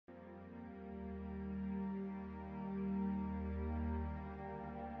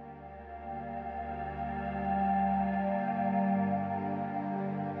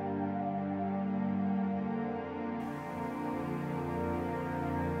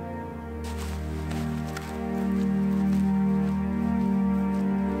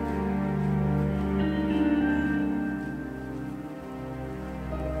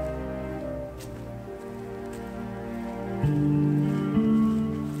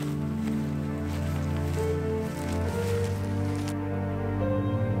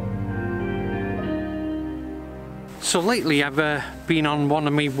So lately I've been on one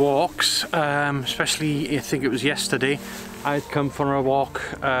of my walks, especially I think it was yesterday. I'd come for a walk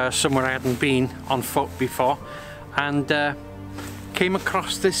somewhere I hadn't been on foot before, and came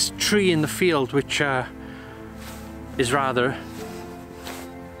across this tree in the field which is rather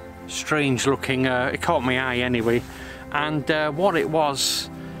strange looking. It caught my eye anyway, and what it was,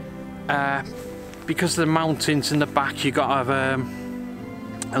 because of the mountains in the back, you got to have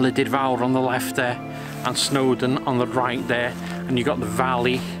a lidded Vowr on the left there and Snowdon on the right there, and you got the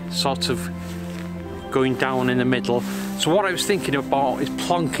valley sort of going down in the middle. So what I was thinking about is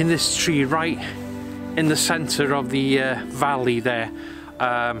plonking this tree right in the center of the valley there.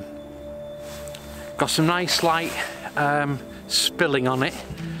 Got some nice light spilling on it,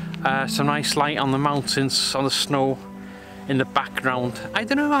 some nice light on the mountains, on the snow in the background. I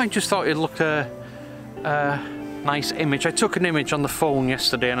don't know, I just thought it looked a nice image. I took an image on the phone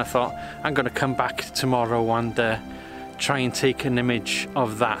yesterday and I thought I'm going to come back tomorrow and try and take an image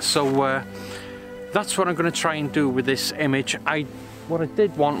of that. So that's what I'm going to try and do with this image. What I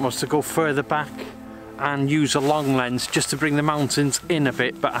did want was to go further back and use a long lens just to bring the mountains in a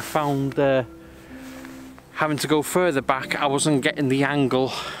bit, but I found having to go further back, I wasn't getting the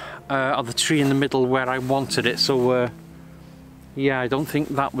angle of the tree in the middle where I wanted it. So yeah, I don't think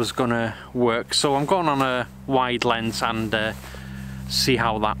that was gonna work. So I'm going on a wide lens and see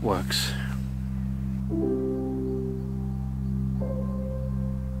how that works.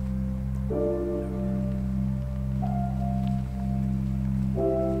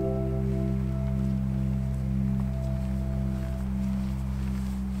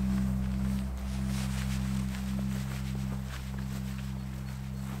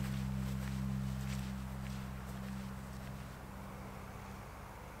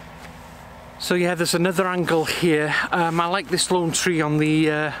 So yeah, there's another angle here. I like this lone tree on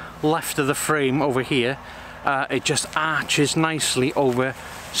the left of the frame over here. It just arches nicely over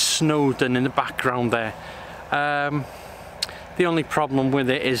Snowdon in the background there. The only problem with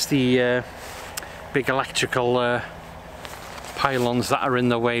it is the big electrical pylons that are in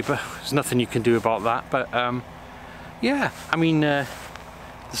the way, but there's nothing you can do about that. But yeah, I mean, the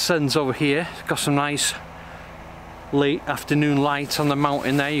sun's over here. It's got some nice late afternoon light on the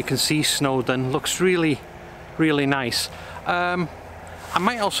mountain there. You can see Snowdon. Looks really nice. I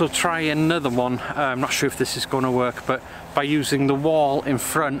might also try another one. I'm not sure if this is going to work, but by using the wall in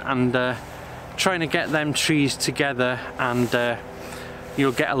front and trying to get them trees together, and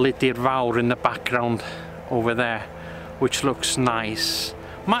you'll get a lidded Vowr in the background over there, which looks nice.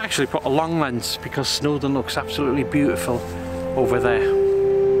 Might actually put a long lens because Snowdon looks absolutely beautiful over there.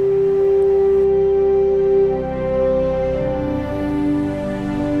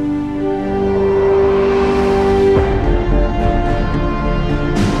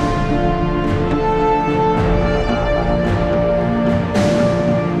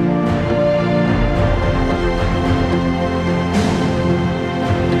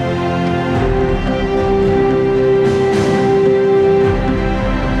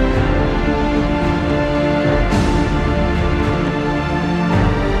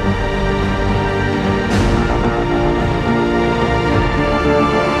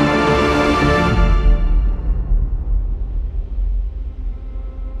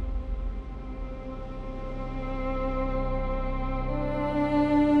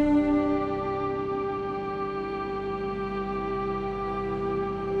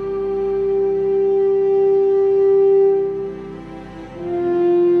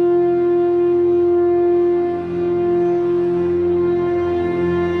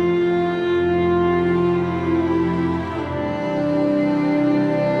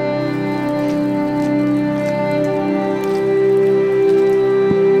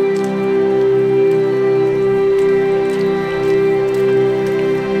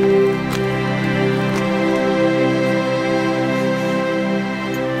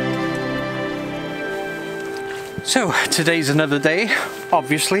 So today's another day,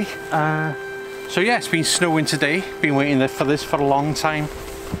 obviously. So yeah, it's been snowing today. Been waiting for this for a long time.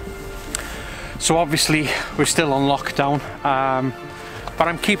 So obviously we're still on lockdown, but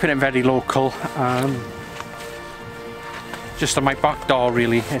I'm keeping it very local. Just on my back door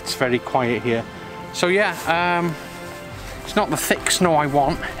really, it's very quiet here. So yeah, it's not the thick snow I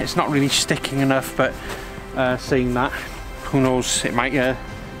want. It's not really sticking enough, but saying that, who knows, it might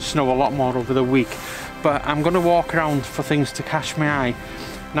snow a lot more over the week. But I'm going to walk around for things to catch my eye.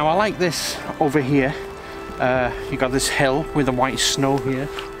 Now I like this over here. You got this hill with the white snow here,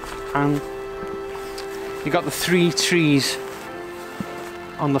 and you got the 3 trees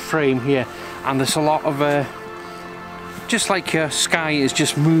on the frame here, and there's a lot of just like your sky is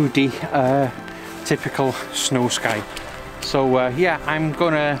just moody, typical snow sky. So yeah, I'm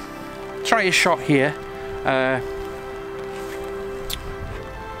gonna try a shot here.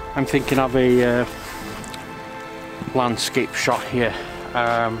 I'm thinking of a landscape shot here.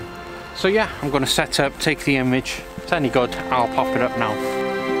 So yeah, I'm gonna set up, take the image. If it's any good, I'll pop it up now.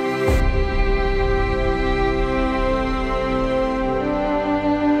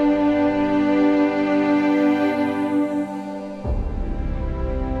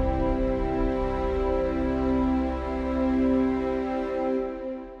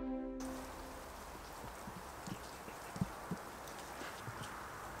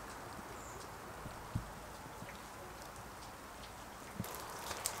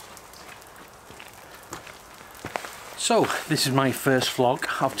 So this is my first vlog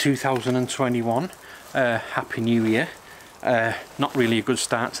of 2021. Happy New Year. Not really a good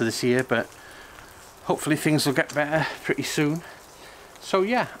start to this year, but hopefully things will get better pretty soon. So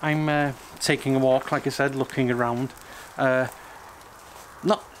yeah, I'm taking a walk, like I said, looking around. Not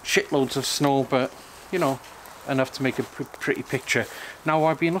shitloads of snow, but you know, enough to make a pretty picture. Now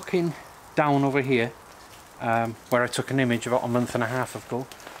I've been looking down over here, where I took an image about a month and a half ago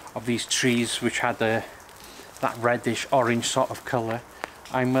of these trees which had that reddish orange sort of colour.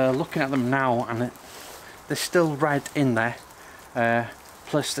 I'm looking at them now, and there's still red in there,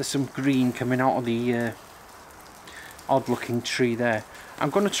 plus there's some green coming out of the odd looking tree there.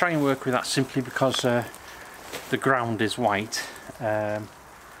 I'm going to try and work with that simply because the ground is white.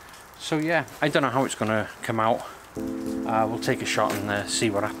 So yeah, I don't know how it's going to come out. We'll take a shot and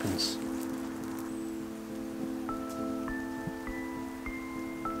see what happens.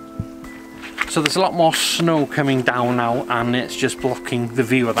 So there's a lot more snow coming down now, and it's just blocking the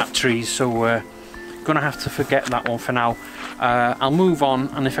view of that tree, so we're gonna have to forget that one for now. I'll move on,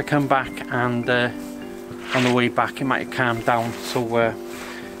 and if I come back and on the way back it might calm down, so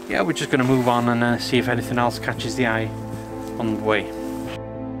yeah, we're just gonna move on and see if anything else catches the eye on the way.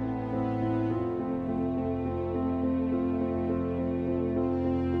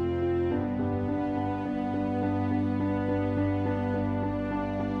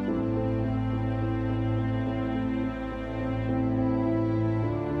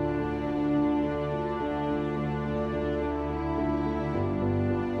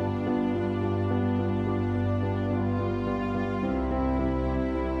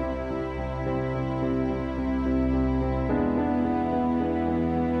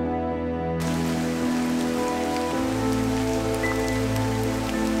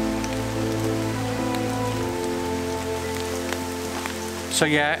 So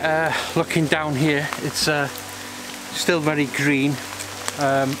yeah, looking down here, it's still very green.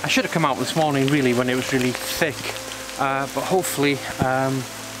 I should have come out this morning really when it was really thick, but hopefully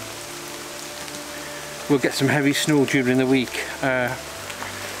we'll get some heavy snow during the week.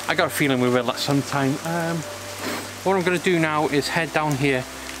 I got a feeling we will at some time. What I'm going to do now is head down here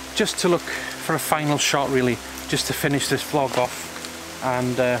just to look for a final shot, really, just to finish this vlog off.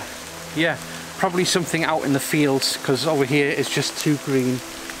 And yeah, probably something out in the fields, because over here it's just too green.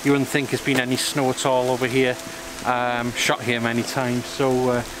 You wouldn't think there's been any snow at all over here. Shot here many times,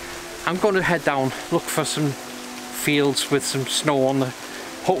 so I'm going to head down, look for some fields with some snow on the,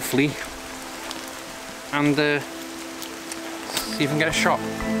 hopefully, and see if I can get a shot.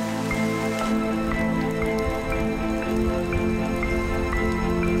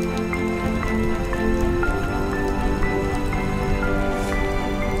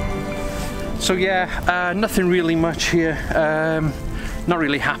 So yeah, nothing really much here. Not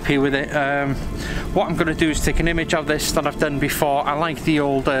really happy with it. What I'm going to do is take an image of this that I've done before. I like the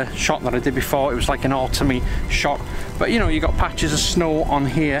old shot that I did before. It was like an autumny shot, but you know, you got patches of snow on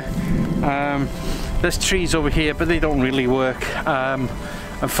here. There's trees over here, but they don't really work.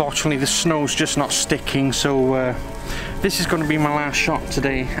 Unfortunately, the snow's just not sticking, so this is going to be my last shot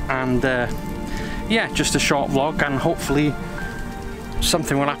today. And yeah, just a short vlog, and hopefully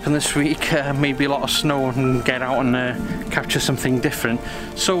something will happen this week, maybe a lot of snow, and get out and capture something different.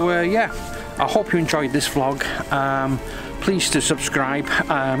 So yeah, I hope you enjoyed this vlog. Please do subscribe.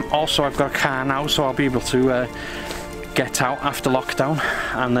 Also, I've got a car now, so I'll be able to get out after lockdown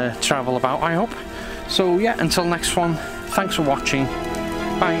and travel about, I hope. So yeah, until next one, thanks for watching.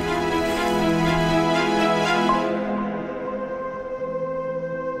 Bye.